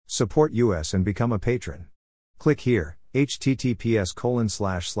Support us and become a patron. Click here,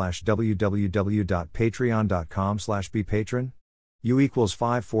 https://www.patreon.com/bepatron. U equals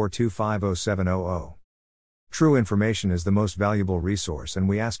 542507000. True information is the most valuable resource and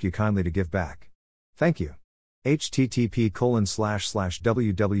we ask you kindly to give back. Thank you.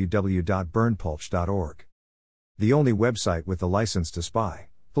 http://www.burnpulch.org. The only website with the license to spy.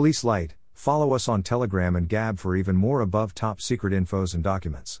 Police Light. Follow us on Telegram and Gab for even more above top secret infos and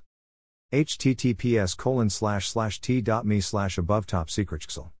documents. https://t.me/above top secret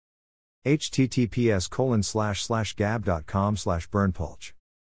xl. https://gab.com/burnpulch.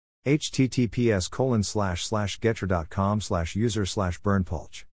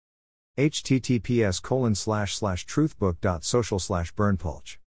 https://getter.com/user/burnpulch.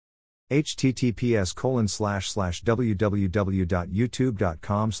 https://truthbook.social/burnpulch.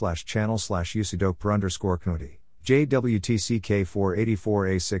 https://www.youtube.com/channel/usidokper_knuti,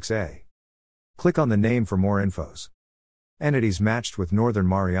 JWTCK484A6A. Click on the name for more infos. Entities matched with Northern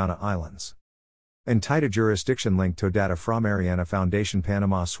Mariana Islands. Entita jurisdiction link to data from Mariana Foundation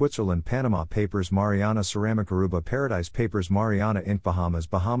Panama Switzerland Panama Papers Mariana Ceramic Aruba Paradise Papers Mariana Inc.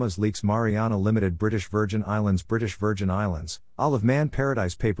 Bahamas Leaks Mariana Limited British Virgin Islands Isle of Man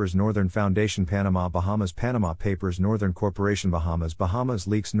Paradise Papers Northern Foundation Panama Papers Northern Corporation Bahamas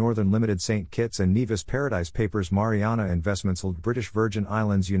Leaks Northern Limited St. Kitts and Nevis Paradise Papers Mariana Investments British Virgin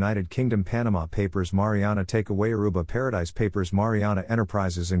Islands United Kingdom Panama Papers Mariana Takeaway Aruba Paradise Papers Mariana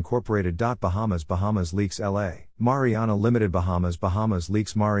Enterprises Incorporated. Bahamas Leaks LA Mariana Limited Bahamas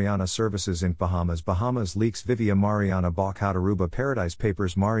Leaks Mariana Services Inc. Bahamas Leaks Vivia Mariana Bauxite Aruba Paradise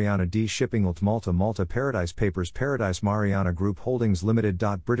Papers Mariana D Shipping Malta Paradise Papers Paradise Mariana Group Holdings Limited.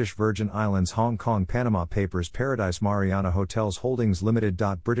 British Virgin Islands Hong Kong Panama Papers Paradise Mariana Hotels Holdings Limited.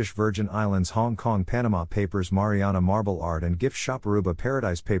 British Virgin Islands Hong Kong Panama Papers Mariana Marble Art and Gift Shop Aruba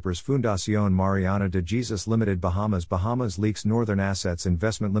Paradise Papers Fundación Mariana de Jesus Limited. Bahamas Leaks Northern Assets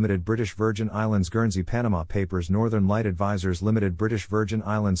Investment Limited. British Virgin Islands Guernsey Panama Papers Northern Light Advisors Limited. British Virgin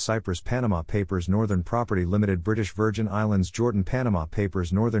Islands Cyprus Panama Papers Northern Property Limited. British Virgin Islands Jordan Panama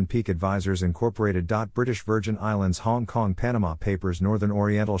Papers Northern Peak Advisors Incorporated. British Virgin Islands Hong Kong Panama Papers Northern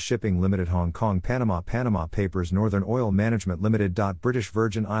Oriental Shipping Limited. Hong Kong Panama Papers Northern Oil Management Limited. British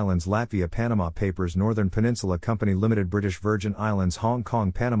Virgin Islands Latvia Panama Papers Northern Peninsula Company Limited. British Virgin Islands Hong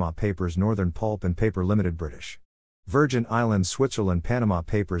Kong Panama Papers Northern Pulp and Paper Limited. British Virgin Islands Switzerland Panama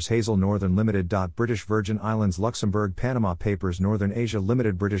Papers Hazel Northern Limited. British Virgin Islands Luxembourg Panama Papers Northern Asia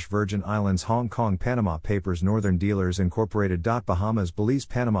Limited. British Virgin Islands Hong Kong Panama Papers Northern Dealers Incorporated. Bahamas Belize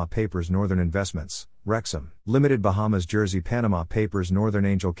Panama Papers Northern Investments Wrexham Limited. Bahamas Jersey Panama Papers Northern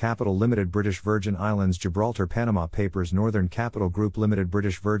Angel Capital Limited. British Virgin Islands Gibraltar Panama Papers Northern Capital Group Limited.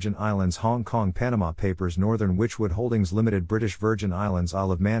 British Virgin Islands Hong Kong Panama Papers Northern Witchwood Holdings Limited. British Virgin Islands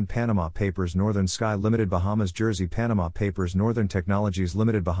Isle of Man Panama Papers Northern Sky Limited. Bahamas Jersey Panama Papers Northern Technologies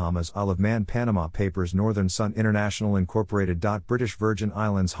Limited. Bahamas Isle of Man Panama Papers Northern Sun International Incorporated. British Virgin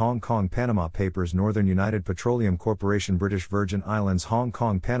Islands Hong Kong Panama Papers Northern United Petroleum Corporation. British Virgin Islands Hong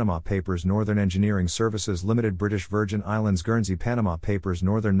Kong Panama Papers Northern Engineering Services Limited. British Virgin Islands Guernsey Panama Papers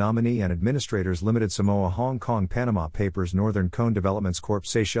Northern Nominee and Administrators Limited. Samoa Hong Kong Panama Papers Northern Cone Developments Corp.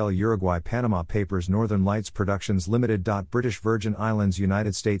 Seychelles Uruguay Panama Papers Northern Lights Productions Limited. British Virgin Islands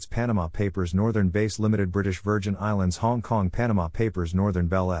United States Panama Papers Northern Base Limited. British Virgin Islands Hong Kong Panama Papers Northern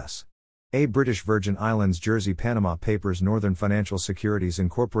Bell S.A. British Virgin Islands Jersey Panama Papers Northern Financial Securities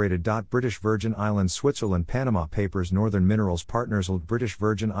Incorporated. British Virgin Islands Switzerland Panama Papers Northern Minerals Partners British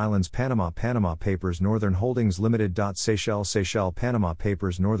Virgin Islands Panama Papers Northern Holdings Limited. Seychelles Panama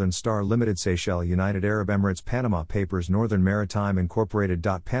Papers Northern Star Limited. Seychelles United Arab Emirates Panama Papers Northern Maritime Incorporated.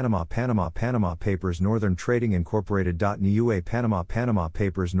 Panama Papers Northern Trading Incorporated. Niue Panama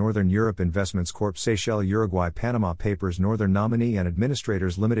Papers Northern Europe Investments Corp. Seychelles Uruguay Panama Papers Northern Nominee and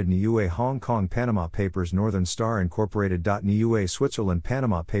Administrators Limited. Niue Hong Kong Panama Papers Northern Star Incorporated. Niue Switzerland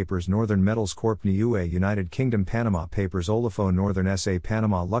Panama Papers Northern Metals Corp. Niue United Kingdom Panama Papers Olefo Northern SA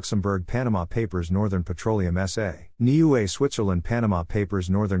Panama Luxembourg Panama Papers Northern Petroleum SA Niue Switzerland Panama Papers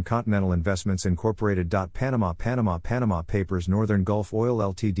Northern Continental Investments Incorporated. Panama Papers Northern Gulf Oil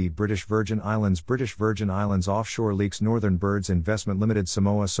Ltd. British Virgin Islands Offshore Leaks Northern Birds Investment Limited.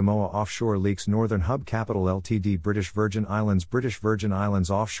 Samoa Offshore Leaks Northern Hub Capital Ltd. British Virgin Islands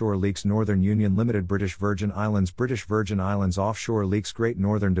Offshore Leaks Northern Union Limited. British Virgin Islands Offshore Leaks Great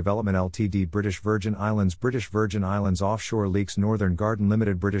Northern Development Ltd. British Virgin Islands Offshore Leaks Northern Garden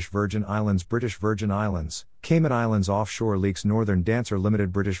Limited. British Virgin Islands Cayman Islands Offshore Leaks Northern Dancer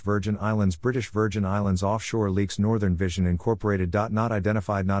Limited. British Virgin Islands Offshore Leaks Northern Vision Incorporated. Not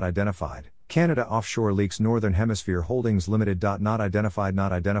identified Canada Offshore Leaks Northern Hemisphere Holdings Limited. Not identified.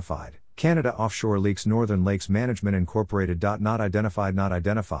 Not identified. Canada Offshore Leaks Northern Lakes Management Incorporated. Not identified. Not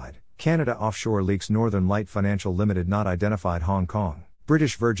identified. Canada Offshore Leaks Northern Light Financial Limited. Not identified. Hong Kong,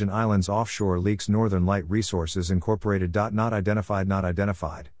 British Virgin Islands Offshore Leaks Northern Light Resources Incorporated. Not identified. Not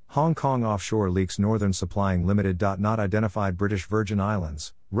identified. Hong Kong Offshore Leaks Northern Supplying Limited. Not identified. British Virgin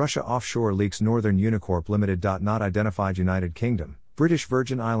Islands, Russia Offshore Leaks Northern Unicorp Limited. Not identified. United Kingdom, British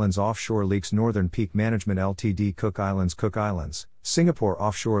Virgin Islands Offshore Leaks Northern Peak Management Ltd. Cook Islands, Singapore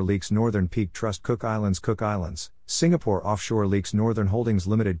Offshore Leaks Northern Peak Trust Cook Islands, Singapore Offshore Leaks Northern Holdings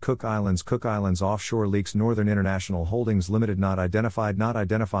Limited. Cook Islands Offshore Leaks Northern International Holdings Limited. Not identified. Not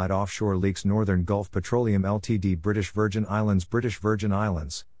identified. Offshore Leaks Northern Gulf Petroleum Ltd. British Virgin Islands,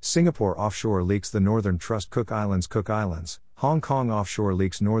 Singapore Offshore Leaks The Northern Trust Cook Islands, Hong Kong Offshore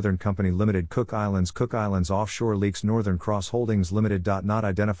Leaks Northern Company Limited. Cook Islands Offshore Leaks Northern Cross Holdings Limited. Not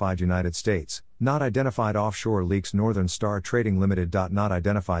identified. United States, not identified. Offshore Leaks Northern Star Trading Limited. Not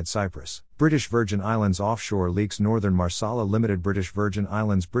identified. Cyprus, British Virgin Islands Offshore Leaks Northern Marsala Limited. British Virgin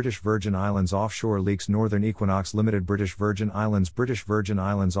Islands Offshore Leaks Northern Equinox Limited. British Virgin Islands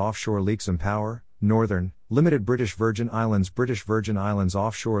Offshore Leaks Empower Northern Limited. British Virgin Islands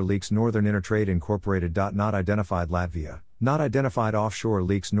Offshore Leaks Northern Intertrade Incorporated. Not identified. Latvia, not identified. Offshore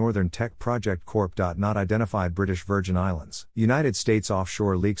Leaks Northern Tech Project Corp. Not identified. British Virgin Islands, United States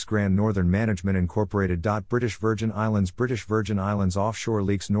Offshore Leaks Grand Northern Management Incorporated. British Virgin Islands Offshore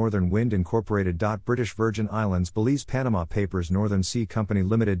Leaks Northern Wind Incorporated. British Virgin Islands Belize Panama Papers Northern Sea Company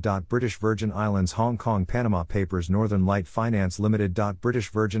Limited. British Virgin Islands Hong Kong Panama Papers Northern Light Finance Limited.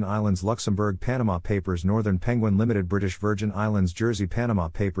 British Virgin Islands Luxembourg Panama Papers Northern Penguin Limited. British Virgin Islands Jersey Panama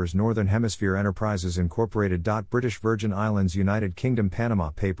Papers Northern Hemisphere Enterprises Incorporated. British Virgin Islands United Kingdom Panama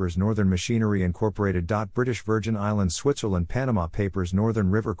Papers Northern Machinery Incorporated. British Virgin Islands Switzerland Panama Papers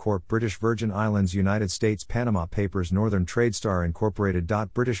Northern River Corp. British Virgin Islands United States Panama Papers Northern TradeStar Incorporated.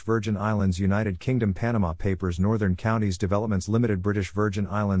 British Virgin Islands United Kingdom Panama Papers Northern Counties Developments Limited. British Virgin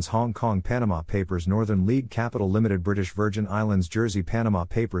Islands Hong Kong Panama Papers Northern League Capital Limited. British Virgin Islands Jersey Panama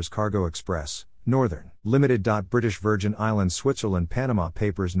Papers Cargo Express Northern Limited. British Virgin Islands Switzerland Panama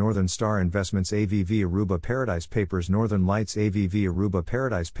Papers Northern Star Investments AVV Aruba Paradise Papers Northern Lights AVV Aruba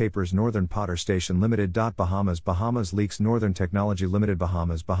Paradise Papers Northern Potter Station Limited. Bahamas Leaks Northern Technology Limited.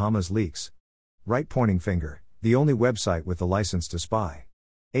 Bahamas Leaks. Right pointing finger, the only website with the license to spy.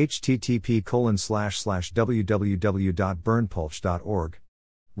 http://www.burnpulch.org.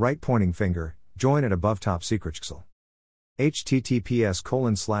 Right pointing finger, join at above top secret.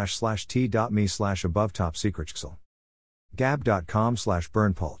 https://t.me/above-top-secret.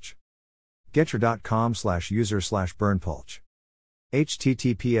 gab.com/burnpulch. getter.com/user/burnpulch.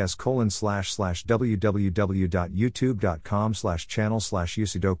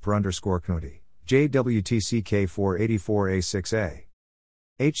 https://www.youtube.com/channel/usidokper_knuti, JWTCK484A6A.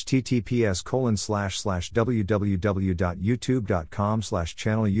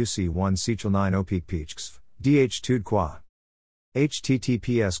 https://www.youtube.com/channel-UC1 DH2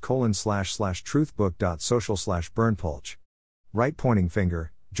 https://truthbook.social/burnpulch. Right pointing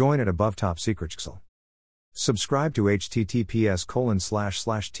finger, join at above top secret. Subscribe to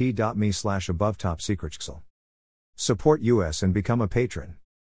https://t.me/above-top-secret. Support us and become a patron.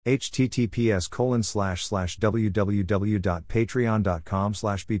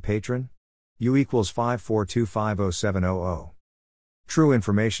 https://www.patreon.com/bepatron. U=542507000. True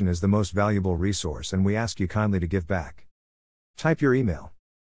information is the most valuable resource and we ask you kindly to give back. Type your email.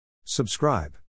 Subscribe.